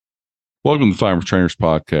Welcome to the Firearms Trainers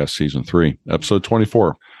Podcast, Season 3, Episode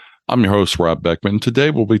 24. I'm your host, Rob Beckman, and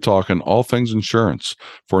today we'll be talking all things insurance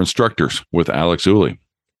for instructors with Alex Uley.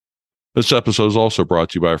 This episode is also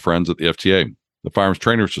brought to you by our friends at the FTA, the Firearms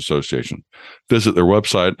Trainers Association. Visit their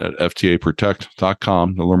website at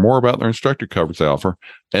ftaprotect.com to learn more about their instructor coverage they offer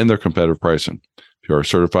and their competitive pricing. If you are a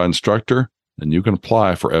certified instructor, then you can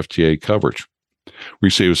apply for FTA coverage.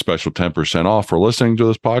 Receive a special 10% off for listening to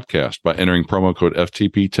this podcast by entering promo code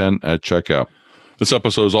FTP10 at checkout. This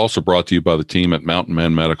episode is also brought to you by the team at Mountain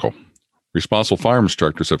Man Medical. Responsible firearm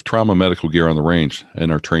instructors have trauma medical gear on the range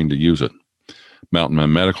and are trained to use it. Mountain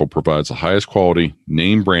Man Medical provides the highest quality,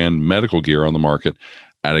 name brand medical gear on the market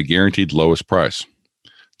at a guaranteed lowest price.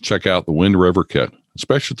 Check out the Wind River Kit,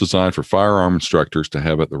 especially designed for firearm instructors to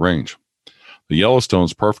have at the range. The Yellowstone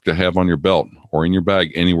is perfect to have on your belt or in your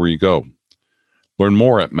bag anywhere you go. Learn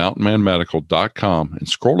more at mountainmanmedical.com and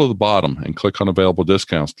scroll to the bottom and click on available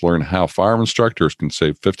discounts to learn how firearm instructors can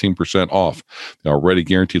save 15% off the already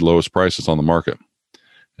guaranteed lowest prices on the market.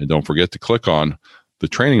 And don't forget to click on the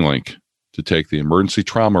training link to take the emergency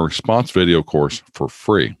trauma response video course for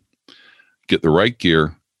free. Get the right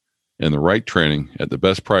gear and the right training at the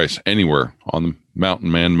best price anywhere on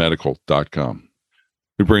mountainmanmedical.com.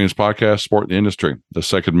 We bring this podcast to support the industry, the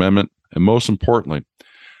Second Amendment, and most importantly,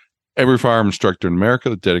 every firearm instructor in America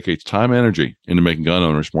that dedicates time and energy into making gun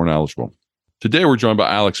owners more knowledgeable. Today, we're joined by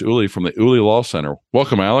Alex Uley from the Uley Law Center.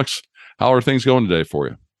 Welcome, Alex. How are things going today for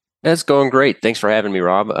you? It's going great. Thanks for having me,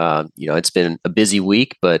 Rob. It's been a busy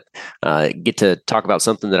week, but get to talk about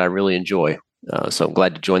something that I really enjoy. So I'm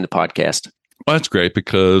glad to join the podcast. Well, that's great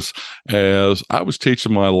because as I was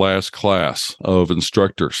teaching my last class of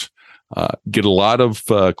instructors, get a lot of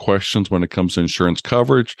questions when it comes to insurance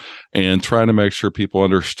coverage and trying to make sure people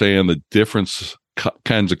understand the different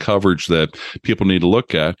kinds of coverage that people need to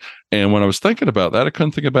look at. And when I was thinking about that, I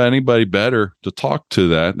couldn't think about anybody better to talk to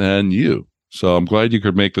that than you. So I'm glad you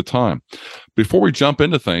could make the time. Before we jump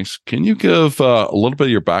into things, can you give a little bit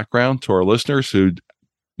of your background to our listeners who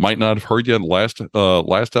might not have heard you in the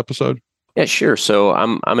last episode? Yeah, sure. So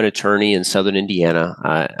I'm an attorney in Southern Indiana.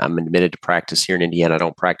 I'm admitted to practice here in Indiana. I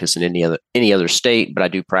don't practice in any other state, but I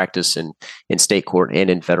do practice in state court and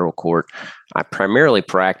in federal court. I primarily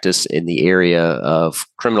practice in the area of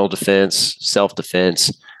criminal defense,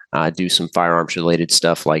 self-defense. I do some firearms related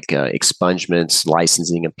stuff like expungements,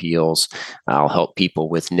 licensing appeals. I'll help people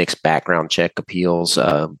with NICS background check appeals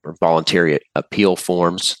or voluntary appeal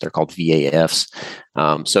forms. They're called VAFs.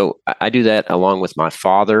 So I do that along with my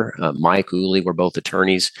father, Mike Uley. We're both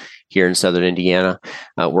attorneys here in Southern Indiana.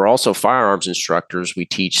 We're also firearms instructors. We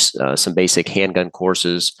teach some basic handgun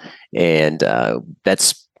courses, and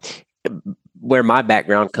that's where my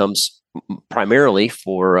background comes primarily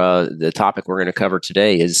for the topic we're going to cover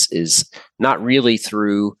today is not really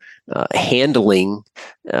through handling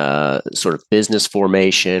sort of business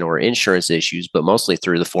formation or insurance issues, but mostly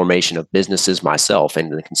through the formation of businesses myself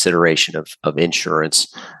and the consideration of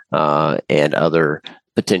insurance and other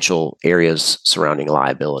potential areas surrounding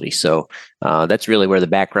liability. So that's really where the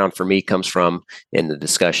background for me comes from in the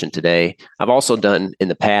discussion today. I've also done in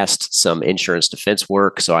the past some insurance defense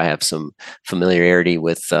work, so I have some familiarity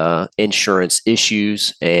with insurance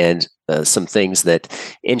issues and some things that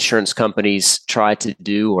insurance companies try to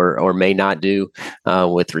do or may not do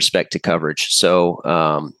with respect to coverage. So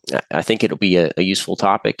I think it'll be a useful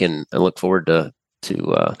topic, and I look forward to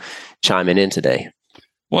chiming in today.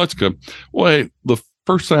 Well, that's good. Well, hey, the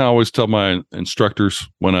first thing I always tell my instructors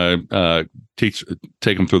when I take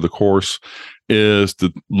them through the course is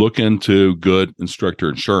to look into good instructor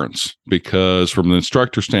insurance, because from the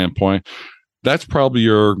instructor standpoint, that's probably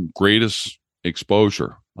your greatest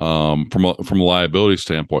exposure from a liability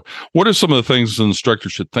standpoint. What are some of the things an instructor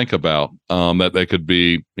should think about that they could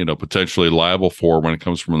be, potentially liable for when it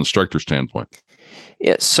comes from an instructor standpoint?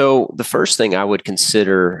 Yeah. So the first thing I would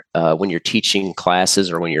consider when you're teaching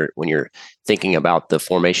classes or when you're thinking about the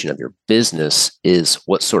formation of your business is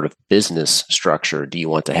what sort of business structure do you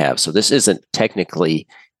want to have? So this isn't technically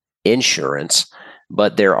insurance,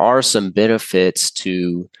 but there are some benefits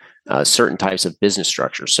to certain types of business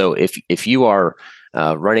structure. So if you are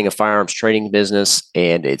running a firearms trading business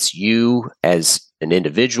and it's you as an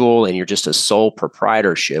individual and you're just a sole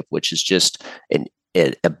proprietorship, which is just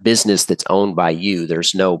a business that's owned by you,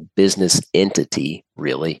 there's no business entity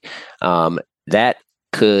really, that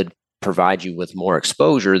could provide you with more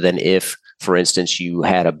exposure than if, for instance, you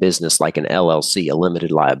had a business like an LLC, a limited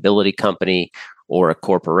liability company, or a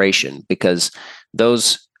corporation, because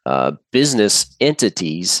those business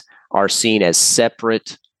entities are seen as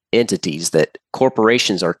separate entities, that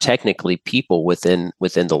corporations are technically people within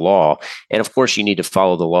the law. And of course, you need to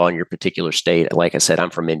follow the law in your particular state. Like I said, I'm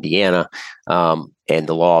from Indiana, and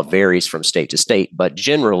the law varies from state to state. But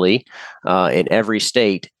generally, in every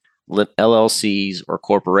state, LLCs or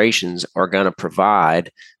corporations are going to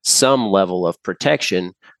provide some level of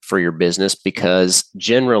protection for your business, because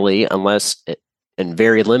generally, unless in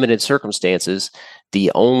very limited circumstances,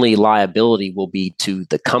 the only liability will be to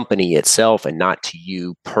the company itself and not to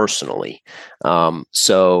you personally.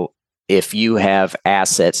 So if you have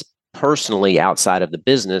assets personally outside of the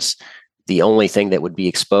business, the only thing that would be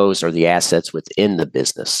exposed are the assets within the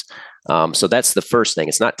business. So that's the first thing.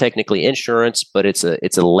 It's not technically insurance, but it's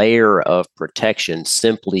a layer of protection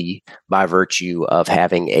simply by virtue of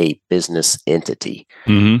having a business entity.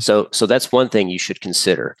 Mm-hmm. So that's one thing you should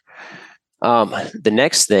consider. The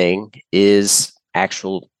next thing is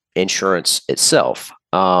actual insurance itself.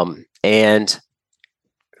 And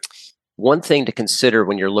one thing to consider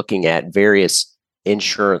when you're looking at various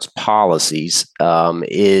insurance policies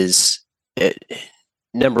is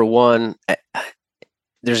number one,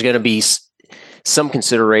 there's going to be some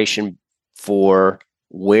consideration for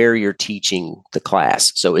where you're teaching the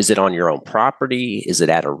class. So is it on your own property? Is it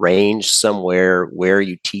at a range somewhere? Where are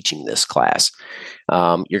you teaching this class?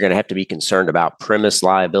 You're going to have to be concerned about premise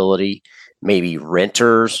liability, maybe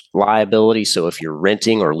renter's liability. So if you're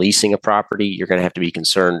renting or leasing a property, you're going to have to be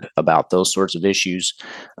concerned about those sorts of issues.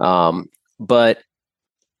 But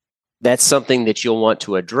that's something that you'll want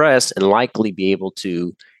to address and likely be able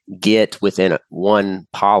to get within one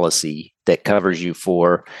policy that covers you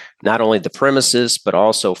for not only the premises, but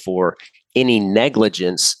also for any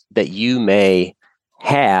negligence that you may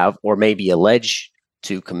have or may be alleged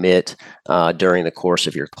to commit during the course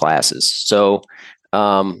of your classes. So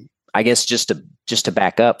I guess just to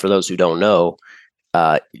back up for those who don't know,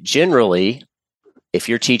 generally, if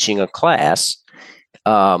you're teaching a class,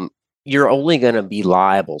 you're only going to be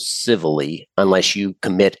liable civilly unless you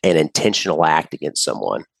commit an intentional act against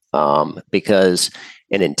someone, because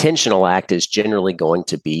an intentional act is generally going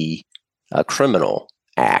to be a criminal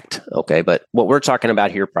act. Okay, but what we're talking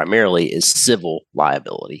about here primarily is civil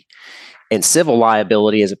liability. And civil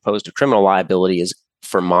liability, as opposed to criminal liability, is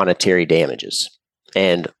for monetary damages.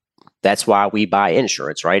 And that's why we buy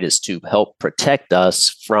insurance, right? Is to help protect us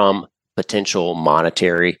from potential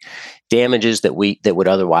monetary damages that would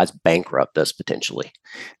otherwise bankrupt us potentially.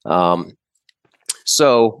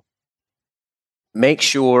 So make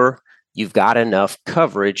sure you've got enough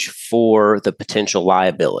coverage for the potential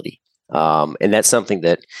liability. And that's something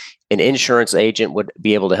that an insurance agent would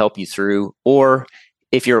be able to help you through. Or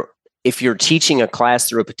if you're teaching a class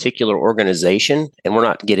through a particular organization, and we're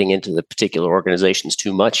not getting into the particular organizations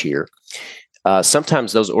too much here,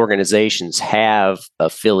 sometimes those organizations have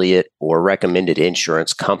affiliate or recommended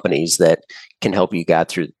insurance companies that can help you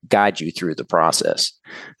guide you through the process.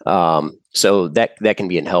 So that can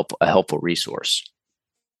be a helpful resource.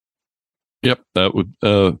 Yep, that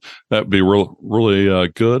would be really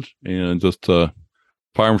good. And just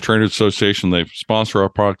Firearms Trainers Association, they sponsor our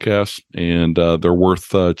podcast, and they're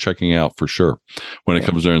worth checking out for sure when it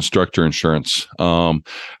comes to instructor insurance.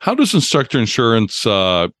 How does instructor insurance?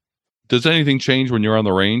 Does anything change when you're on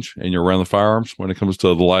the range and you're around the firearms when it comes to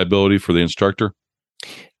the liability for the instructor?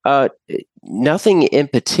 Nothing in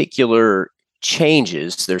particular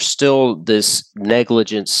changes. There's still this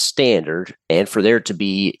negligence standard, and for there to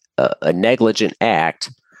be a negligent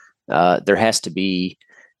act, there has to be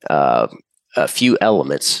a few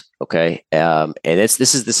elements. Okay, and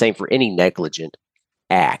this is the same for any negligent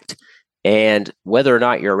act. And whether or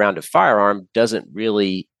not you're around a firearm doesn't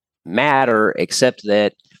really matter, except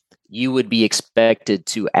that you would be expected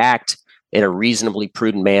to act in a reasonably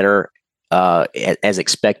prudent manner, as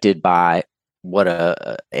expected by what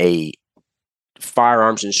a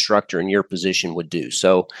firearms instructor in your position would do.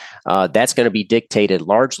 So that's going to be dictated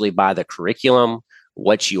largely by the curriculum,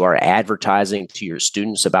 what you are advertising to your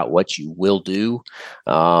students about what you will do,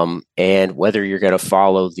 and whether you're going to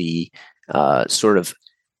follow the sort of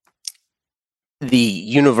the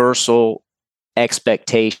universal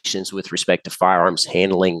expectations with respect to firearms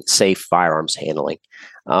handling, safe firearms handling.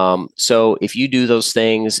 So if you do those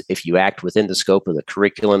things, if you act within the scope of the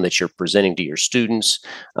curriculum that you're presenting to your students,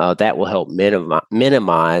 that will help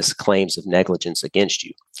minimize claims of negligence against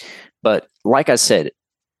you. But like I said,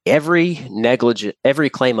 every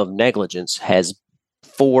claim of negligence has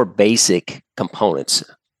four basic components.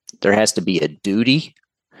 There has to be a duty,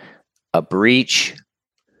 a breach,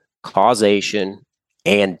 causation,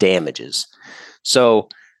 and damages. So,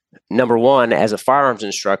 number one, as a firearms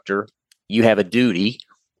instructor, you have a duty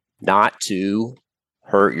not to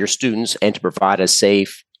hurt your students and to provide a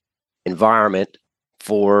safe environment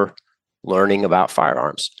for learning about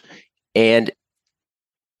firearms. And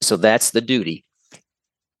so that's the duty.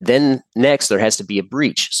 Then next, there has to be a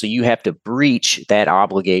breach. So you have to breach that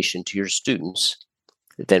obligation to your students.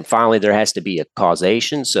 Then finally, there has to be a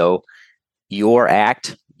causation. So your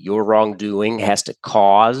act, your wrongdoing has to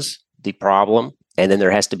cause the problem, and then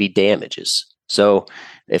there has to be damages. So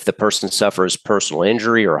if the person suffers personal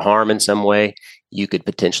injury or harm in some way, you could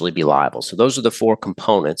potentially be liable. So those are the four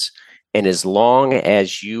components. And as long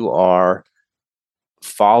as you are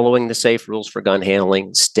following the safe rules for gun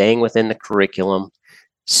handling, staying within the curriculum,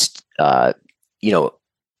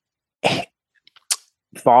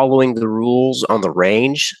 following the rules on the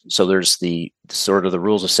range. So there's the sort of the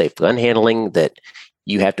rules of safe gun handling that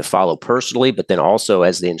you have to follow personally, but then also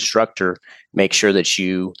as the instructor, make sure that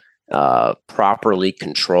you properly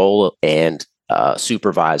control and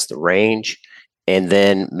supervise the range, and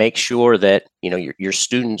then make sure that your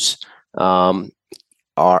students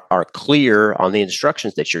are clear on the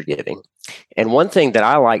instructions that you're giving. And one thing that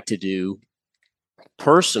I like to do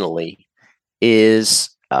personally is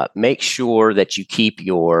make sure that you keep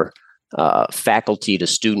your faculty to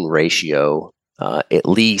student ratio at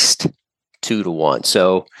least 2-to-1.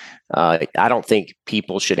 So I don't think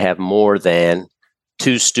people should have more than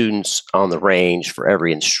 2 students on the range for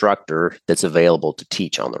every instructor that's available to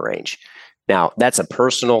teach on the range. Now, that's a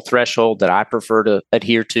personal threshold that I prefer to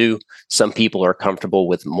adhere to. Some people are comfortable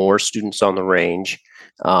with more students on the range,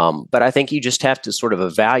 but I think you just have to sort of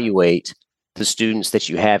evaluate the students that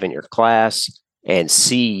you have in your class and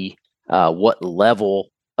see what level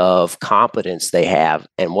of competence they have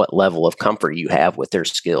and what level of comfort you have with their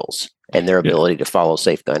skills and their ability to follow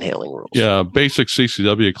safe gun handling rules. Yeah, basic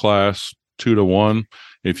CCW class, 2-to-1.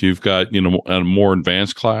 If you've got, a more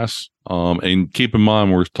advanced class, and keep in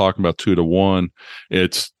mind, we're talking about 2-to-1,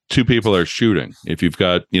 it's 2 people that are shooting. If you've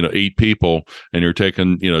got, 8 people and you're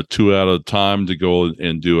taking, 2 out of time to go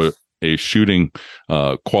and do a shooting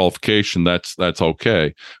qualification, that's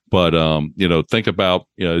okay. But think about,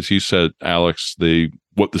 as you said, Alex,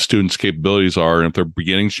 what the students' capabilities are, and if they're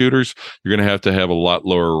beginning shooters, you're going to have a lot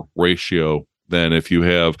lower ratio than if you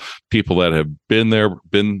have people that have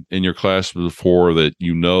been in your class before, that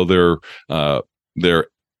their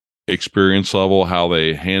experience level, how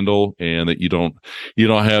they handle, and that you don't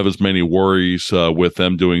have as many worries with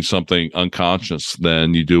them doing something unconscious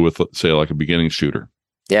than you do with, say, like a beginning shooter.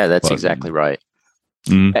 Yeah, that's exactly right.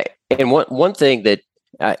 Mm-hmm. And one thing that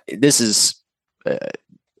this is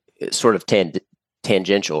sort of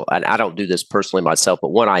tangential, and I don't do this personally myself, but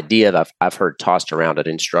one idea that I've heard tossed around at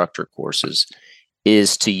instructor courses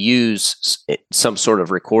is to use some sort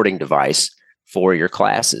of recording device for your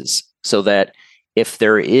classes, so that if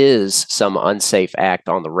there is some unsafe act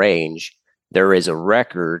on the range, there is a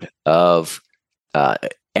record of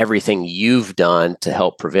everything you've done to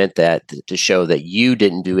help prevent that, to show that you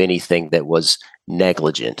didn't do anything that was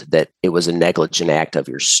negligent, that it was a negligent act of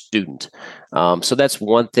your student. So that's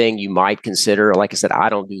one thing you might consider. Like I said, I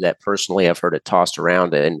don't do that personally. I've heard it tossed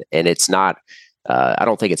around, and it's not, I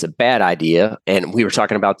don't think it's a bad idea. And we were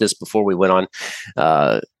talking about this before we went on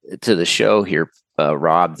to the show here,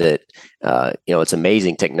 Rob, that, it's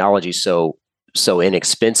amazing technology. So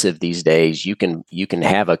inexpensive these days. You can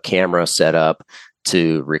have a camera set up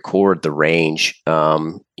to record the range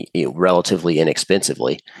relatively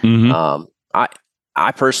inexpensively. Mm-hmm.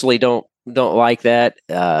 I personally don't like that.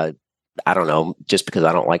 I don't know, just because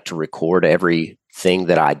I don't like to record everything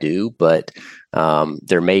that I do, but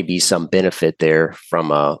there may be some benefit there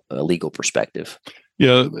from a legal perspective.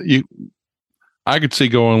 Yeah, I could see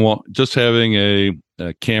going along, just having a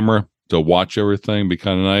camera to watch everything be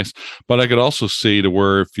kind of nice. But I could also see to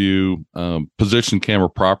where if you position camera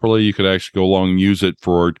properly, you could actually go along and use it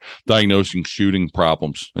for diagnosing shooting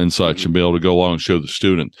problems and such, mm-hmm. and be able to go along and show the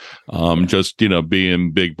student. Just,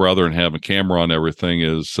 being big brother and having a camera on everything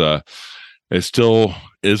is, it still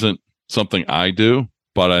isn't something I do.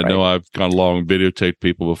 But I know I've gone along and videotaped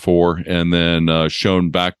people before, and then shown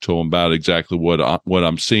back to them about exactly what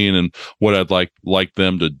I'm seeing and what I'd like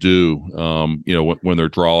them to do, when they're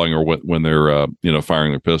drawing or when they're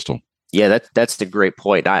firing their pistol. Yeah, that's the great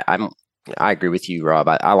point. I agree with you, Rob.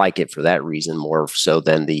 I like it for that reason more so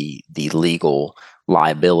than the legal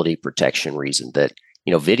liability protection reason. That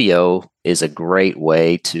video is a great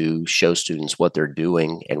way to show students what they're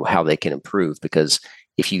doing and how they can improve, because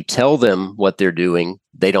if you tell them what they're doing,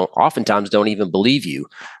 they oftentimes don't even believe you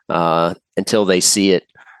until they see it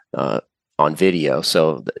on video.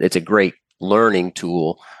 So it's a great learning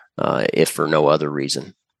tool, if for no other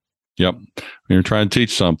reason. Yep. When you're trying to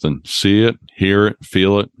teach something, see it, hear it,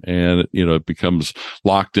 feel it, and it becomes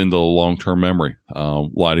locked into a long-term memory. A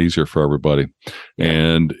lot easier for everybody. Yeah.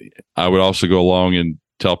 And I would also go along and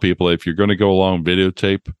tell people, if you're going to go along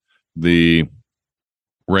videotape the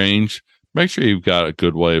range, make sure you've got a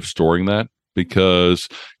good way of storing that, because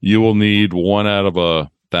you will need 1 out of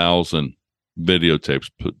 1,000 videotapes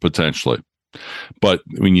potentially. But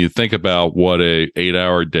when you think about what a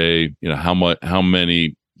 8-hour day, how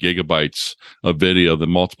many gigabytes of video, then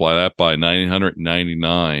multiply that by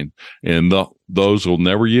 999, and those will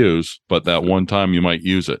never use, but that one time you might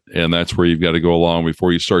use it. And that's where you've got to go along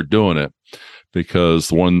before you start doing it,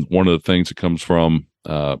 because one of the things that comes from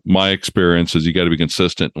my experience is you got to be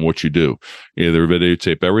consistent in what you do. Either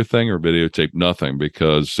videotape everything or videotape nothing,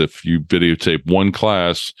 because if you videotape one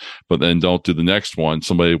class but then don't do the next one,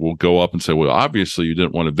 somebody will go up and say, well, obviously you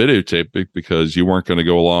didn't want to videotape it because you weren't going to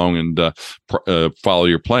go along and follow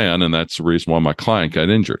your plan, and that's the reason why my client got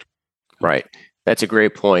injured. Right. That's a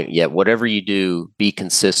great point. Yeah, whatever you do, be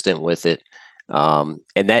consistent with it, and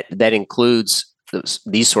that includes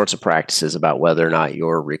these sorts of practices about whether or not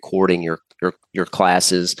you're recording your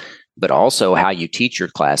classes, but also how you teach your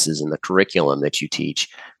classes and the curriculum that you teach,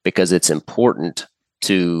 because it's important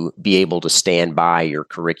to be able to stand by your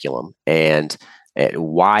curriculum and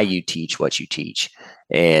why you teach what you teach.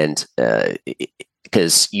 And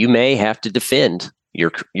because you may have to defend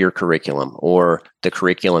your curriculum or the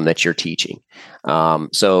curriculum that you're teaching.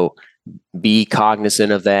 So be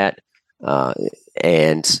cognizant of that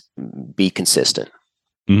and be consistent.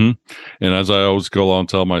 Mm-hmm. And as I always go along and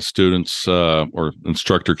tell my students or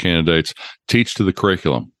instructor candidates, teach to the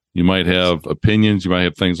curriculum. You might have opinions, you might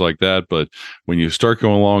have things like that, but when you start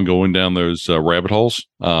going down those rabbit holes,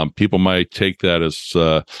 people might take that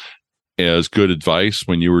as good advice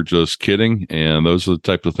when you were just kidding, and those are the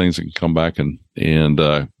type of things that can come back and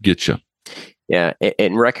get you. Yeah,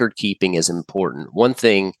 and record keeping is important. One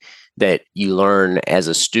thing that you learn as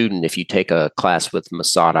a student, if you take a class with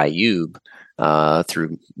Massad Ayoob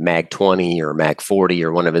through MAG 20 or MAG 40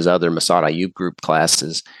 or one of his other Massad Ayoob group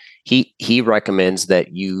classes, he recommends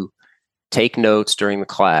that you take notes during the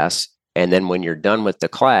class, and then when you're done with the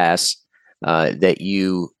class, that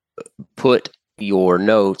you put your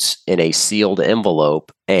notes in a sealed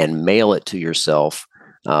envelope and mail it to yourself,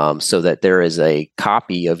 so that there is a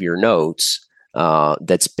copy of your notes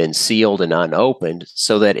that's been sealed and unopened,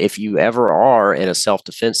 so that if you ever are in a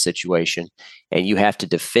self-defense situation and you have to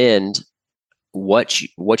defend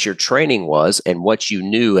what your training was and what you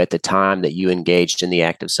knew at the time that you engaged in the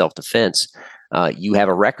act of self-defense, you have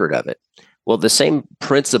a record of it. Well, the same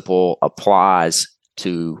principle applies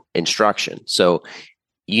to instruction. So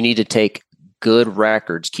you need to take good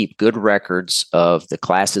records, keep good records of the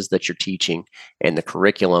classes that you're teaching and the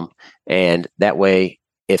curriculum, and that way,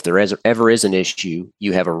 if there ever is an issue,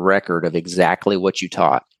 you have a record of exactly what you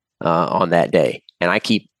taught on that day. And I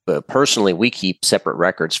keep, personally, we keep separate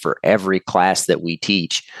records for every class that we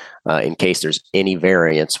teach. In case there's any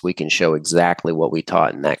variance, we can show exactly what we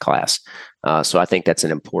taught in that class. So I think that's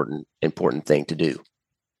an important thing to do.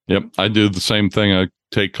 Yep, I do the same thing. I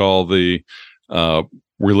take all the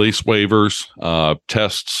release waivers,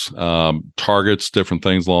 tests, targets, different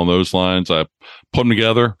things along those lines. I put them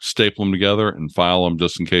together, staple them together, and file them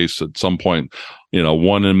just in case at some point,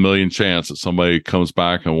 1 in a million chance that somebody comes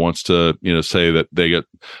back and wants to, say that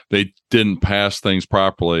they didn't pass things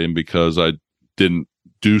properly, and because I didn't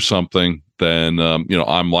do something, then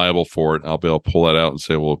I'm liable for it. I'll be able to pull that out and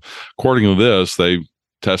say, well, according to this, they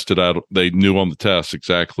tested out, they knew on the test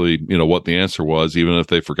exactly what the answer was. Even if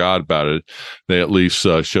they forgot about it, they at least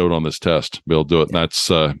showed on this test be able to do it. And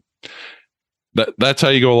that's how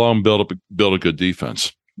you go along and build a good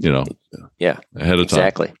defense, ahead of time.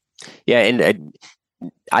 Exactly. Yeah, and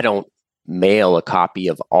I don't mail a copy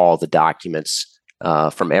of all the documents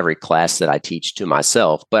from every class that I teach to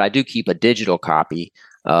myself, but I do keep a digital copy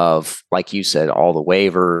of, like you said, all the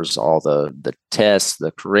waivers, all the tests,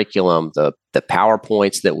 the curriculum, the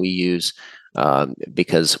PowerPoints that we use,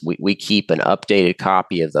 because we keep an updated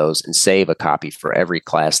copy of those and save a copy for every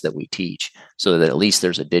class that we teach, so that at least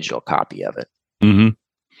there's a digital copy of it. Mm-hmm.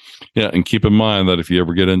 Yeah, and keep in mind that if you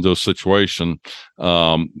ever get into a situation,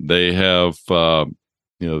 they have the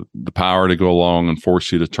power to go along and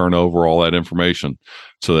force you to turn over all that information,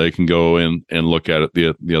 so they can go in and look at it.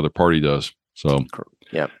 The other party does. So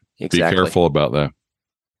yeah, exactly. Be careful about that.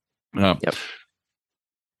 Yep.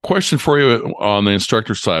 Question for you on the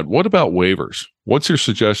instructor side. What about waivers? What's your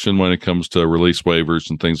suggestion when it comes to release waivers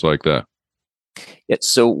and things like that? Yeah,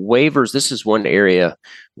 so waivers, this is one area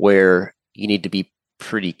where you need to be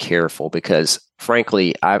pretty careful, because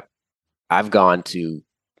frankly, I've gone to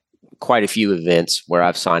quite a few events where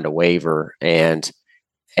I've signed a waiver, and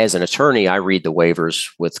as an attorney, I read the waivers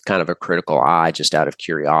with kind of a critical eye, just out of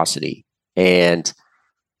curiosity. And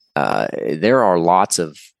there are lots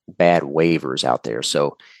of bad waivers out there.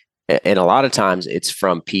 So, and a lot of times it's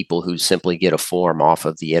from people who simply get a form off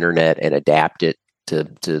of the internet and adapt it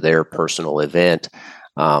to their personal event.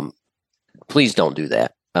 Please don't do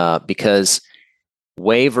that, because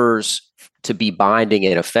waivers, to be binding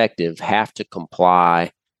and effective, have to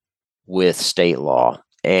comply with state law.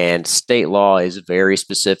 And state law is very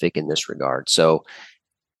specific in this regard. So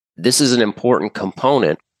this is an important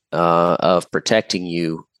component of protecting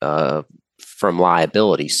you from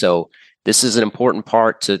liability. So this is an important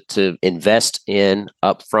part to invest in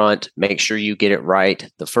upfront. Make sure you get it right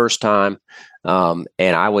the first time. And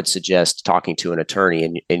I would suggest talking to an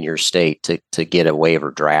attorney in your state to get a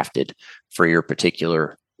waiver drafted for your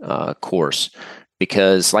particular course.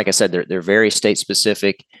 Because, like I said, they're very state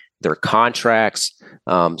specific. They're contracts,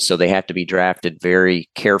 so they have to be drafted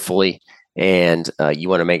very carefully. And you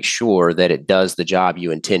want to make sure that it does the job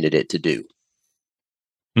you intended it to do.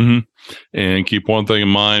 Mm-hmm. And keep one thing in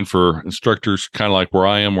mind for instructors, kind of like where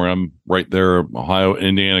I am, where I'm right there, Ohio,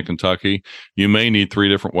 Indiana, Kentucky. You may need 3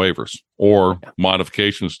 different waivers or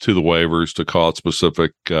modifications to the waivers to call it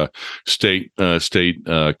specific state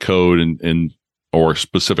code and or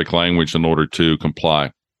specific language in order to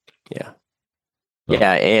comply. Yeah.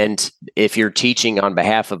 Yeah. And if you're teaching on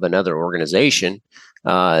behalf of another organization,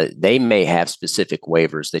 they may have specific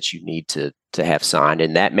waivers that you need to have signed,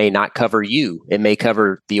 and that may not cover you. It may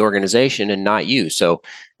cover the organization and not you. So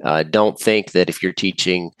don't think that if you're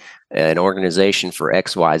teaching an organization for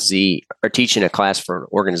XYZ or teaching a class for an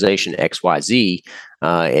organization XYZ,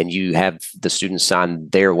 and you have the students sign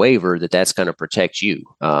their waiver, that's going to protect you.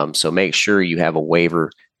 So make sure you have a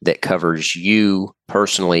waiver that covers you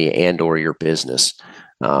personally and or your business.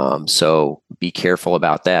 So be careful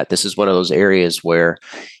about that. This is one of those areas where,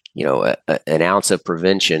 an ounce of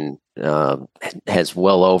prevention has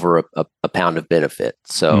well over a pound of benefit.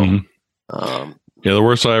 So, the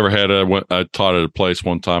worst I ever had, I taught at a place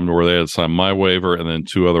one time where they had to sign my waiver and then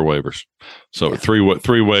 2 other waivers. So three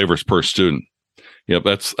waivers per student. Yep,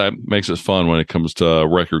 that makes it fun when it comes to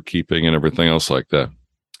record keeping and everything else like that.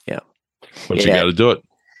 Yeah, but you got to do it.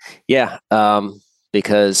 Yeah,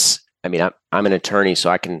 because I'm an attorney, so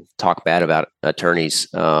I can talk bad about attorneys.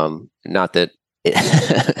 Not that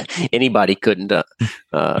anybody couldn't,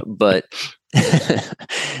 but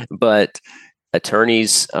but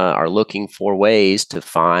attorneys are looking for ways to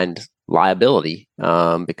find liability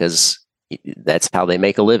because that's how they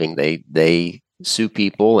make a living. They sue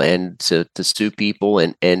people, and to sue people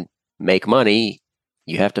and make money,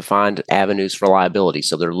 you have to find avenues for liability.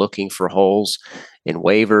 So they're looking for holes in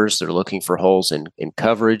waivers. They're looking for holes in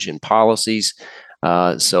coverage and policies.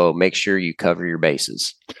 So make sure you cover your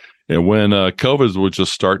bases. And when COVID was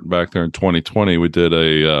just starting back there in 2020, we did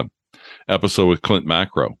a episode with Clint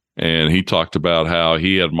Macro, and he talked about how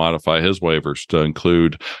he had modified his waivers to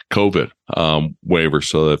include COVID waivers,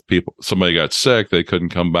 so that if somebody got sick, they couldn't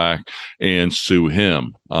come back and sue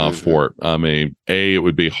him for it. I mean, it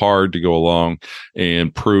would be hard to go along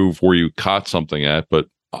and prove where you caught something at, but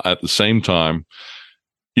at the same time,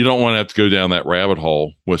 you don't want to have to go down that rabbit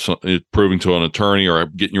hole with proving to an attorney or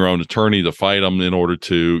getting your own attorney to fight them in order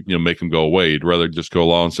to make them go away. You'd rather just go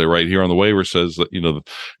along and say, right here on the waiver says that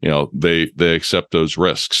they accept those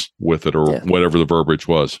risks with it, or whatever the verbiage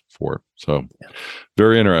was for it. So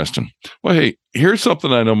very interesting. Well, hey, here's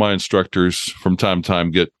something I know my instructors from time to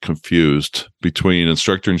time get confused between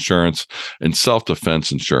instructor insurance and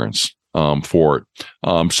self-defense insurance for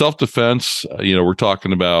it. Self-defense, we're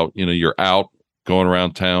talking about, you're out going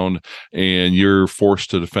around town and you're forced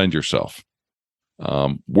to defend yourself.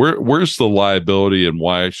 Where's the liability, and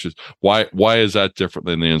why is that different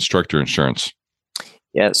than the instructor insurance?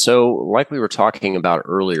 Yeah, so like we were talking about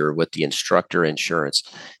earlier with the instructor insurance,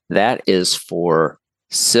 that is for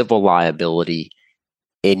civil liability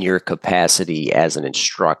in your capacity as an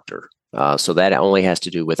instructor. So that only has to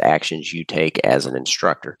do with actions you take as an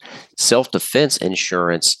instructor. Self-defense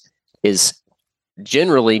insurance is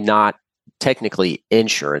generally not technically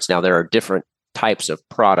insurance. Now, there are different types of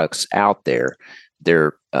products out there.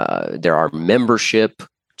 There are membership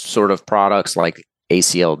sort of products like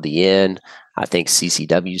ACLDN. I think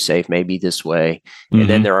CCW Safe may be this way. And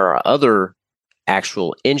then there are other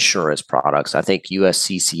actual insurance products. I think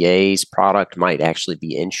USCCA's product might actually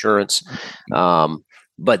be insurance.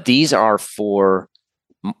 But these are for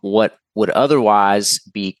what would otherwise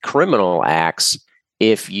be criminal acts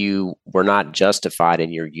if you were not justified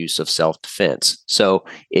in your use of self-defense. So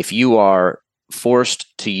if you are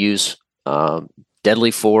forced to use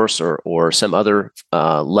deadly force or some other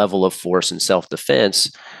level of force in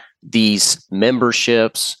self-defense, these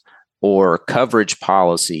memberships or coverage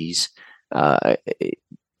policies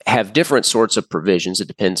have different sorts of provisions. It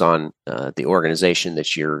depends on the organization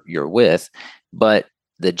that you're with, but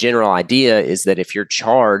the general idea is that if you're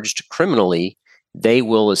charged criminally, they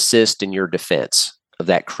will assist in your defense of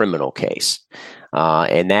that criminal case.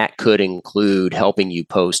 And that could include helping you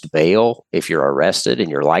post bail if you're arrested, and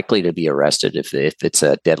you're likely to be arrested if it's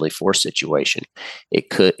a deadly force situation. It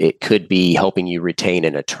could be helping you retain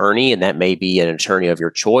an attorney, and that may be an attorney of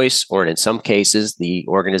your choice, or in some cases, the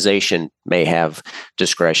organization may have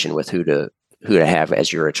discretion with who to have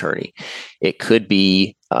as your attorney. It could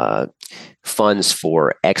be funds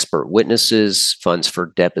for expert witnesses, funds for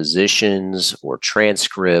depositions or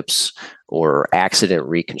transcripts, or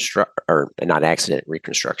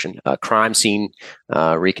crime scene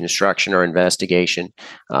reconstruction or investigation,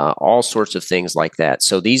 all sorts of things like that.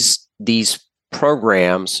 So these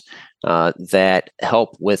programs that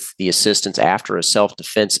help with the assistance after a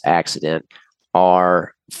self-defense accident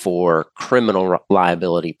are for criminal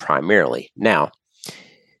liability primarily. Now,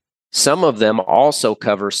 some of them also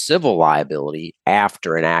cover civil liability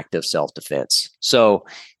after an act of self-defense. So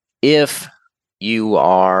if you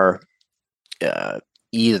are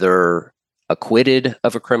either acquitted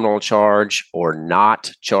of a criminal charge or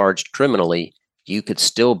not charged criminally, you could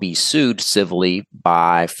still be sued civilly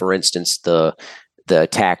by, for instance, the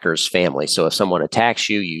attacker's family. So if someone attacks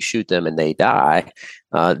you, you shoot them and they die,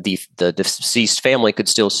 the deceased family could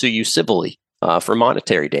still sue you civilly for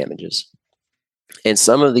monetary damages. And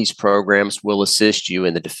some of these programs will assist you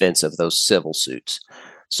in the defense of those civil suits.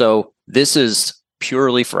 So this is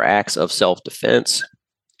purely for acts of self-defense,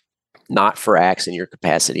 not for acts in your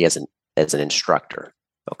capacity as an instructor.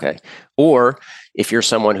 Okay. Or if you're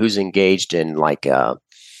someone who's engaged in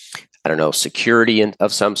security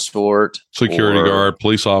of some sort. Security guard,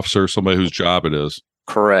 police officer, somebody whose job it is.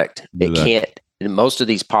 Correct. It can't. Most of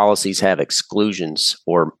these policies have exclusions,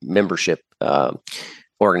 or membership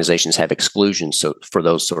organizations have exclusions for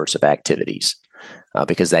those sorts of activities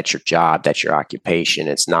because that's your job, that's your occupation.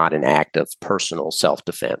 It's not an act of personal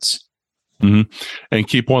self-defense. Mm-hmm. And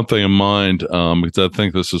keep one thing in mind, because I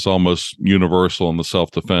think this is almost universal in the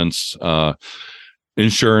self-defense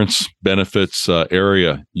insurance benefits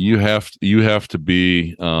area. You have to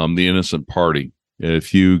be the innocent party.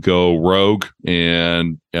 If you go rogue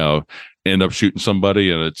and end up shooting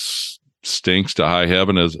somebody and it stinks to high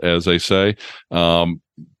heaven, as they say,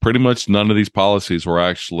 pretty much none of these policies will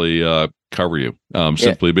actually cover you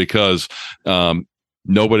simply because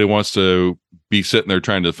nobody wants to be sitting there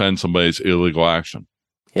trying to defend somebody's illegal action.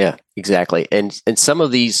 Yeah, exactly. And some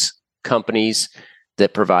of these companies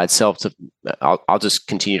that provide I'll just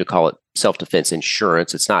continue to call it self-defense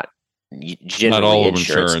insurance. It's not generally not all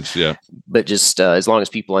insurance, yeah. But just as long as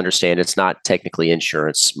people understand it's not technically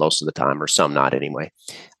insurance most of the time, or some not anyway.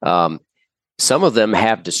 Some of them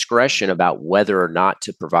have discretion about whether or not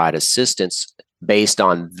to provide assistance based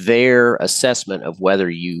on their assessment of whether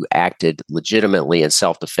you acted legitimately in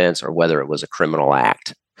self-defense or whether it was a criminal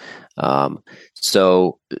act.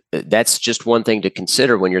 So that's just one thing to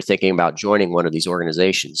consider when you're thinking about joining one of these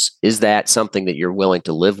organizations. Is that something that you're willing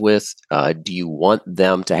to live with? Do you want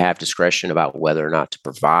them to have discretion about whether or not to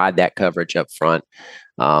provide that coverage up front?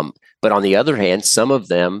 But on the other hand, some of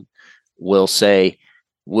them will say,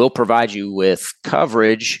 we'll provide you with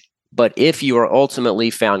coverage, but if you are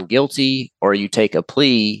ultimately found guilty or you take a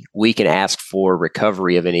plea, we can ask for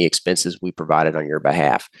recovery of any expenses we provided on your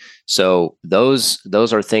behalf. So those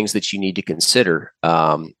are things that you need to consider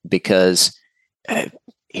because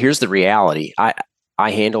here's the reality.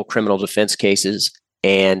 I handle criminal defense cases,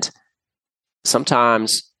 and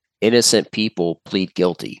sometimes innocent people plead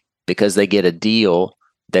guilty because they get a deal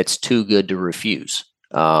that's too good to refuse.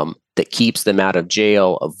 That keeps them out of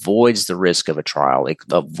jail, avoids the risk of a trial, it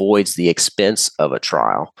avoids the expense of a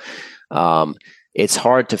trial. It's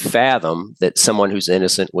hard to fathom that someone who's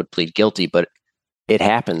innocent would plead guilty, but it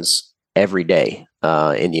happens every day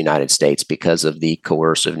in the United States because of the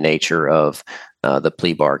coercive nature of the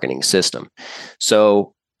plea bargaining system.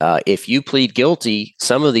 So if you plead guilty,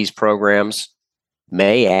 some of these programs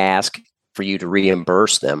may ask for you to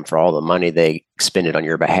reimburse them for all the money they expended on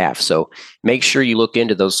your behalf. So make sure you look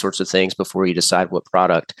into those sorts of things before you decide what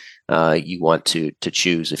product you want to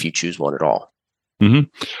choose, if you choose one at all.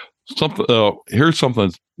 Mm-hmm. Here's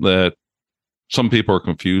something that some people are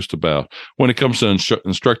confused about when it comes to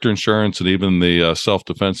instructor insurance and even the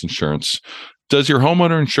self-defense insurance. Does your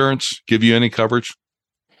homeowner insurance give you any coverage?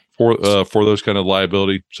 for those kind of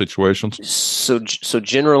liability situations? So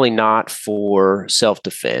generally not for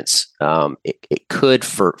self-defense. It could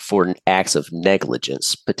for acts of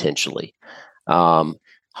negligence potentially.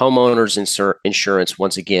 Homeowners insurance,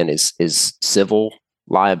 once again, is civil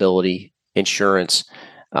liability insurance.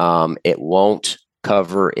 It won't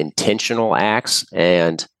cover intentional acts.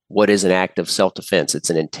 And what is an act of self-defense? It's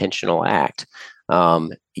an intentional act.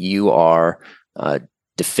 You are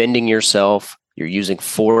defending yourself. You're using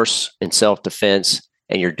force in self-defense,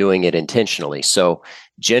 and you're doing it intentionally. So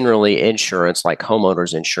generally, insurance, like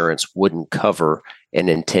homeowners insurance, wouldn't cover an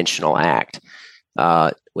intentional act.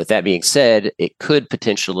 With that being said, it could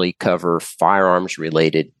potentially cover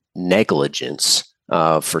firearms-related negligence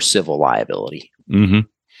for civil liability. Mm-hmm.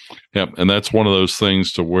 Yeah, and that's one of those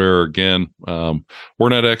things to where, again, we're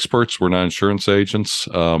not experts. We're not insurance agents.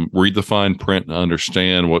 Read the fine print and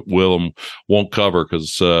understand what will and won't cover.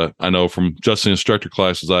 Because I know from just the instructor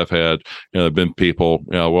classes I've had, there have been people,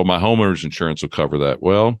 well, my homeowner's insurance will cover that.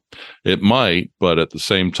 Well, it might, but at the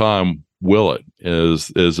same time, will it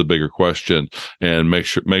is a bigger question. And make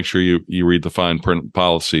sure you read the fine print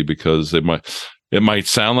policy, because it might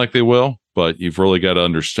sound like they will, but you've really got to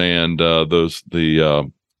understand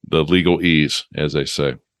the legal ease, as they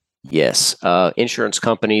say. Yes. Insurance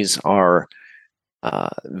companies are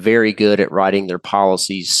very good at writing their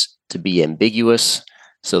policies to be ambiguous,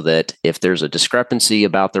 so that if there's a discrepancy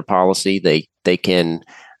about their policy, they can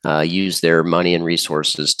use their money and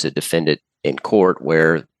resources to defend it in court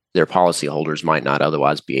where their policyholders might not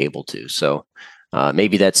otherwise be able to. So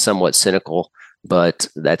maybe that's somewhat cynical, but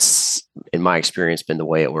that's, in my experience, been the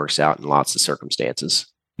way it works out in lots of circumstances.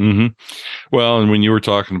 Mm-hmm. Well, and when you were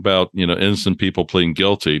talking about, innocent people pleading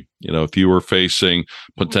guilty, if you were facing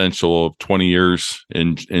potential of 20 years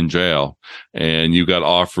in jail and you got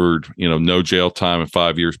offered, no jail time and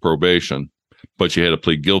 5 years probation, but you had to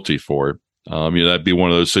plead guilty for it. That'd be one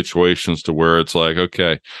of those situations to where it's like,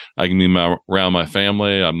 okay, I can be around my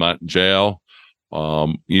family. I'm not in jail.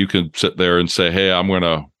 You can sit there and say, hey, I'm going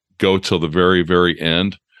to go till the very, very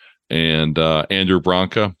end. And Andrew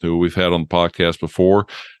Branca, who we've had on the podcast before,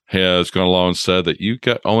 has gone along and said that you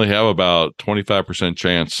only have about 25%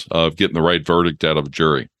 chance of getting the right verdict out of a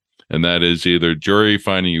jury. And that is either jury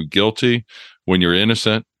finding you guilty when you're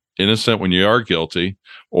innocent when you are guilty,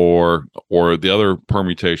 or the other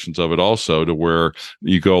permutations of it also, to where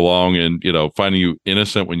you go along and, finding you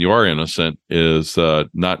innocent when you are innocent is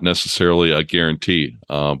not necessarily a guarantee,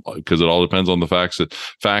 because it all depends on the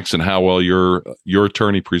facts and how well your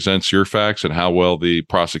attorney presents your facts and how well the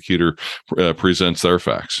prosecutor presents their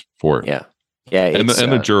facts for it. Yeah. Yeah. And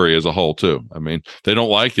the jury as a whole too. I mean, they don't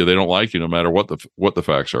like you no matter what the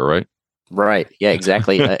facts are, right? Right. Yeah,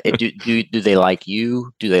 exactly. Do they like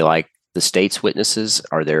you? Do they like the state's witnesses?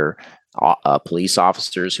 Are there police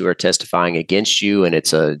officers who are testifying against you, and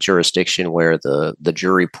it's a jurisdiction where the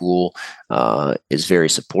jury pool is very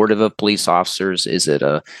supportive of police officers? Is it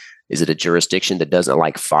a jurisdiction that doesn't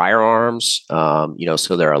like firearms?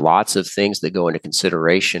 So there are lots of things that go into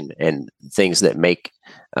consideration, and things that make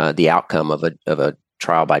the outcome of a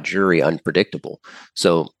trial by jury unpredictable.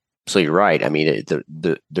 So you're right. I mean,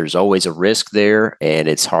 there's always a risk there, and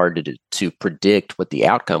it's hard to predict what the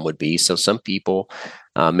outcome would be. So some people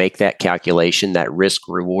make that calculation, that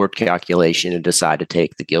risk-reward calculation, and decide to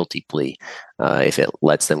take the guilty plea if it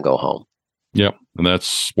lets them go home. Yep. And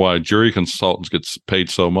that's why jury consultants get paid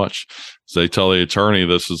so much. So they tell the attorney,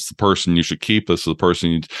 this is the person you should keep, this is the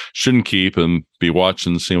person you shouldn't keep, and be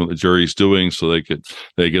watching and seeing what the jury's doing, so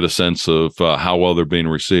they get a sense of how well they're being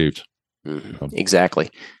received. Mm-hmm. Exactly.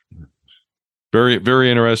 Very, very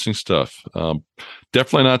interesting stuff.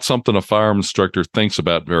 Definitely not something a firearm instructor thinks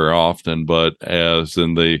about very often, but as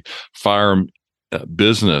in the firearm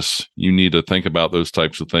business, you need to think about those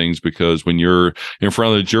types of things, because when you're in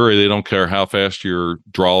front of the jury, they don't care how fast your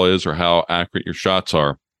draw is or how accurate your shots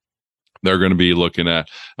are. They're going to be looking at,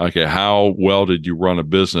 okay, how well did you run a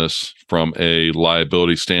business from a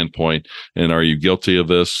liability standpoint, and are you guilty of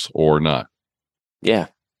this or not? Yeah.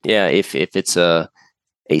 Yeah. If it's a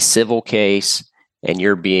civil case and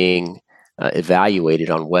you're being evaluated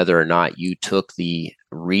on whether or not you took the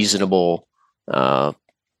reasonable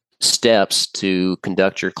steps to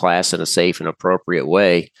conduct your class in a safe and appropriate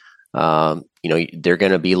way, they're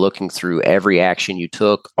going to be looking through every action you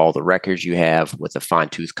took, all the records you have, with a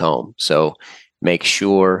fine-tooth comb. So make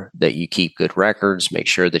sure that you keep good records, make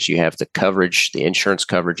sure that you have the coverage, the insurance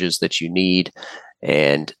coverages that you need,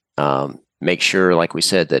 and make sure, like we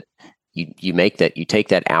said, that you take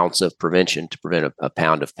that ounce of prevention to prevent a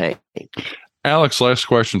pound of pain. Alex, last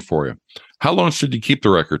question for you. How long should you keep the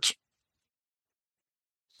records?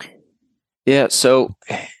 Yeah. So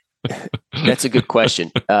That's a good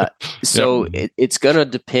question. So it's going to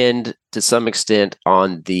depend to some extent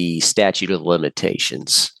on the statute of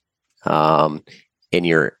limitations in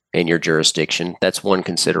your jurisdiction. That's one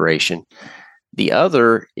consideration. The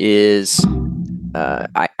other is,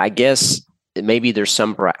 I guess maybe there's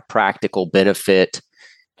some practical benefit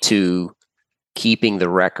to keeping the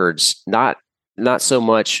records, not so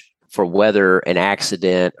much for whether an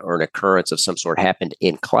accident or an occurrence of some sort happened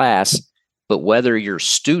in class, but whether your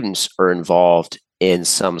students are involved in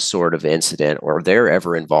some sort of incident or they're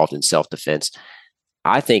ever involved in self-defense.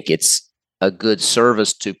 I think it's a good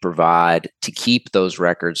service to provide to keep those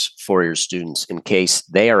records for your students in case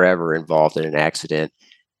they are ever involved in an accident.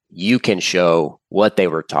 You can show what they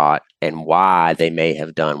were taught and why they may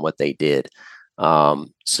have done what they did.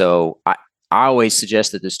 So I always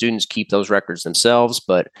suggest that the students keep those records themselves,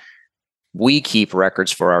 but we keep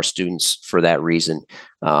records for our students for that reason,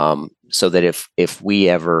 so that if we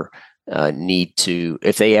ever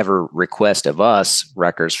if they ever request of us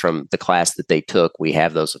records from the class that they took, we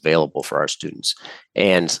have those available for our students.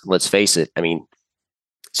 And let's face it, I mean,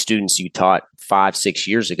 students you taught 5-6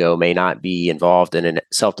 years ago may not be involved in a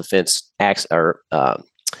self-defense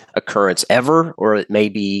occurrence ever, or it may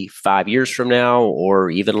be 5 years from now or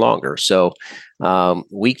even longer. So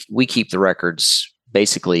we keep the records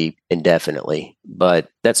basically indefinitely, but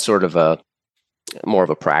that's sort of more of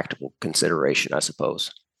a practical consideration, I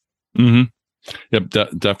suppose. Mm-hmm. Yep,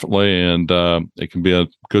 definitely. And it can be a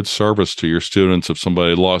good service to your students if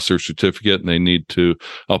somebody lost their certificate and they need to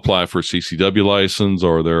apply for a CCW license,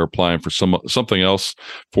 or they're applying for something else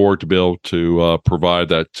to be able to provide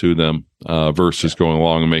that to them versus going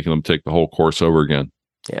along and making them take the whole course over again.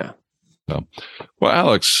 Yeah. Well,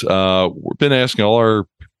 Alex, we've been asking all our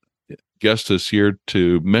guests this year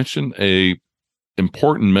to mention a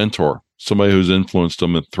important mentor, somebody who's influenced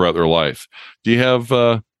them throughout their life. Do you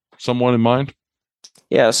have someone in mind?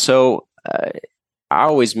 Yeah, so I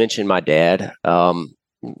always mention my dad.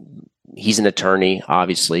 He's an attorney,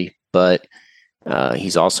 obviously, but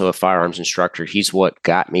he's also a firearms instructor. He's what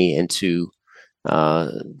got me into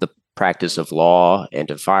the practice of law and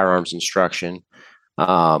to firearms instruction.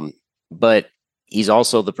 But he's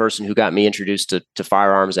also the person who got me introduced to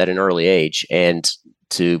firearms at an early age and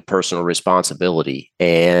to personal responsibility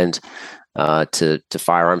and to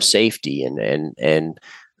firearm safety and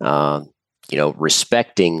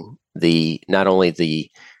respecting not only the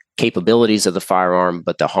capabilities of the firearm,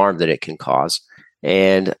 but the harm that it can cause.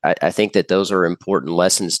 And I think that those are important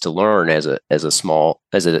lessons to learn as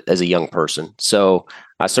a young person. So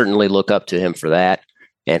I certainly look up to him for that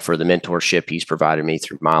and for the mentorship he's provided me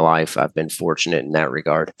through my life. I've been fortunate in that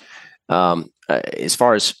regard. As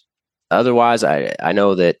far as otherwise, I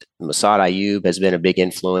know that Massad Ayoob has been a big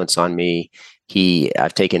influence on me.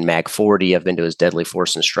 I've taken MAG 40. I've been to his Deadly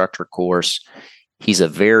Force instructor course. He's a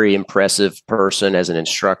very impressive person as an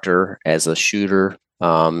instructor, as a shooter,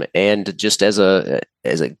 and just as a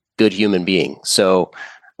good human being. So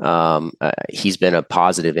he's been a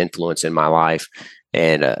positive influence in my life,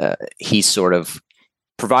 and he's sort of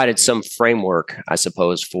provided some framework, I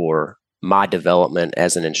suppose, for my development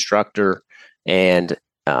as an instructor and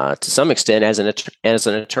to some extent as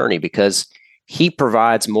an attorney, because he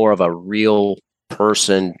provides more of a real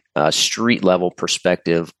person, street level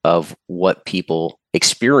perspective of what people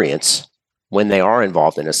experience when they are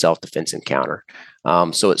involved in a self-defense encounter.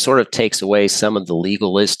 So it sort of takes away some of the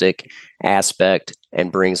legalistic aspect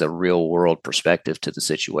and brings a real world perspective to the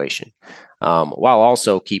situation, while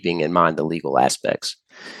also keeping in mind the legal aspects.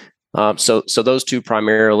 So those two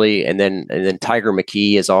primarily, and then Tiger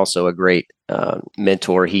McKee is also a great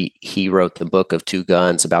mentor. He wrote the book of Two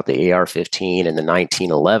Guns about the AR-15 in the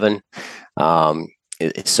 1911.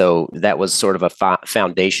 So that was sort of a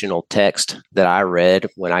foundational text that I read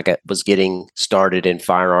when I was getting started in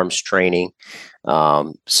firearms training.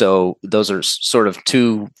 So those are sort of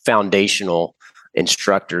two foundational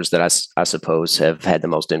instructors that I suppose have had the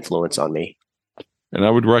most influence on me. And I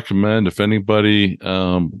would recommend, if anybody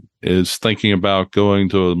is thinking about going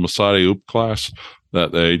to a Massad Ayoob class,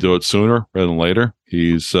 that they do it sooner rather than later.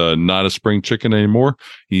 He's not a spring chicken anymore.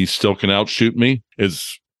 He still can outshoot me.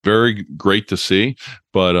 It's very great to see.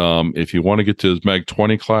 But if you want to get to his MAG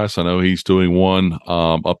 20 class, I know he's doing one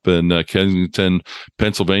up in Kensington,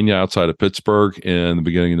 Pennsylvania, outside of Pittsburgh in the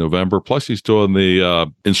beginning of November. Plus, he's doing the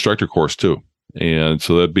instructor course too. And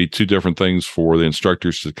so that'd be two different things for the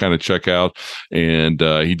instructors to kind of check out. And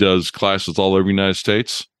he does classes all over the United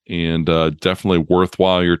States, and definitely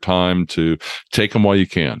worthwhile your time to take them while you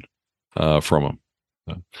can from him.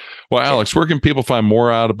 Well, Alex, where can people find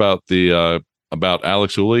more out about about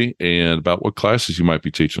Alex Uley and about what classes you might be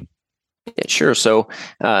teaching? Yeah, sure. So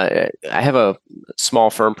I have a small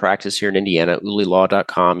firm practice here in Indiana,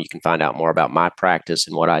 ulilaw.com. You can find out more about my practice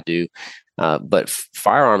and what I do. But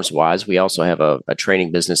firearms wise, we also have a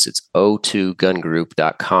training business. It's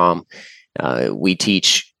o2gungroup.com. We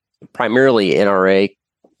teach primarily NRA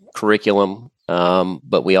curriculum,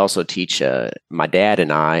 but we also teach my dad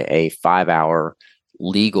and I a 5-hour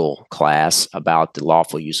legal class about the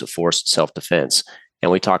lawful use of force and self-defense.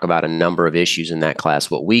 And we talk about a number of issues in that class,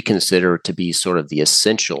 what we consider to be sort of the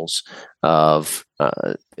essentials of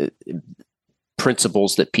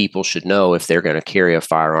principles that people should know if they're going to carry a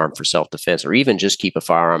firearm for self-defense or even just keep a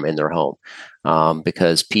firearm in their home,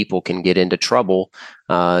 because people can get into trouble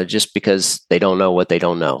just because they don't know what they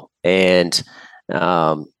don't know. And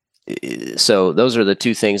so those are the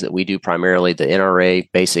two things that we do primarily: the NRA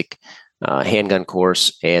basic handgun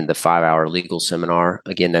course and the 5-hour legal seminar.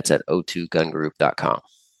 Again, that's at o2gungroup.com.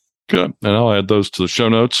 Good. And I'll add those to the show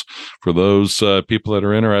notes for those people that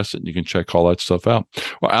are interested. You can check all that stuff out.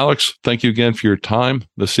 Well, Alex, thank you again for your time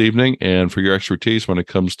this evening and for your expertise when it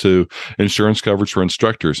comes to insurance coverage for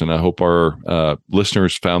instructors. And I hope our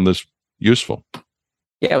listeners found this useful.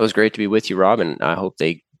 Yeah, it was great to be with you, Rob, and I hope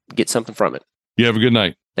they get something from it. You have a good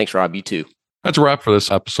night. Thanks, Rob. You too. That's a wrap for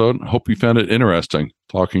this episode. I hope you found it interesting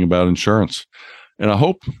talking about insurance. And I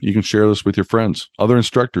hope you can share this with your friends, other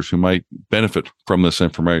instructors who might benefit from this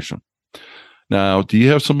information. Now, do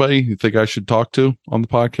you have somebody you think I should talk to on the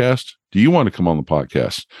podcast? Do you want to come on the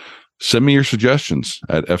podcast? Send me your suggestions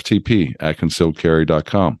at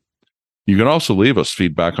ftp@concealedcarry.com. You can also leave us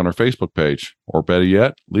feedback on our Facebook page, or better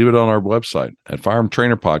yet, leave it on our website at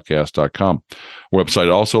firearmtrainerpodcast.com.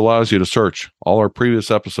 Website also allows you to search all our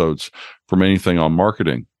previous episodes from anything on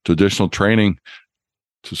marketing to additional training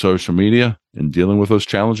to social media and dealing with those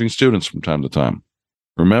challenging students from time to time.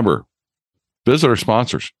 Remember, visit our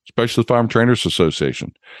sponsors, especially the Firearm Trainers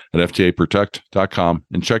Association at ftaprotect.com,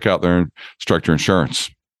 and check out their instructor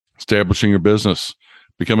insurance. Establishing your business,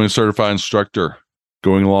 becoming a certified instructor,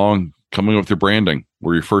 going along, coming up with your branding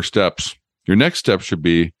were your first steps. Your next step should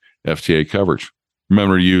be FTA coverage.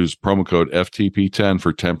 Remember to use promo code FTP10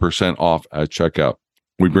 for 10% off at checkout.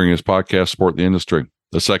 We bring this podcast support the industry,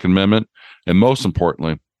 the Second Amendment, and most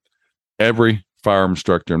importantly, every firearm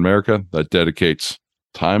instructor in America that dedicates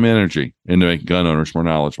time and energy into making gun owners more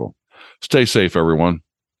knowledgeable. Stay safe, everyone.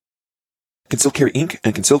 Concealed Carry Inc.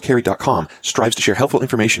 and ConcealedCarry.com strives to share helpful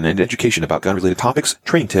information and education about gun-related topics,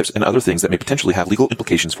 training tips, and other things that may potentially have legal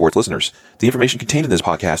implications for its listeners. The information contained in this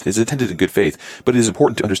podcast is intended in good faith, but it is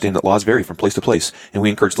important to understand that laws vary from place to place, and we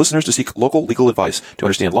encourage listeners to seek local legal advice to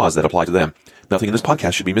understand laws that apply to them. Nothing in this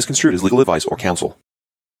podcast should be misconstrued as legal advice or counsel.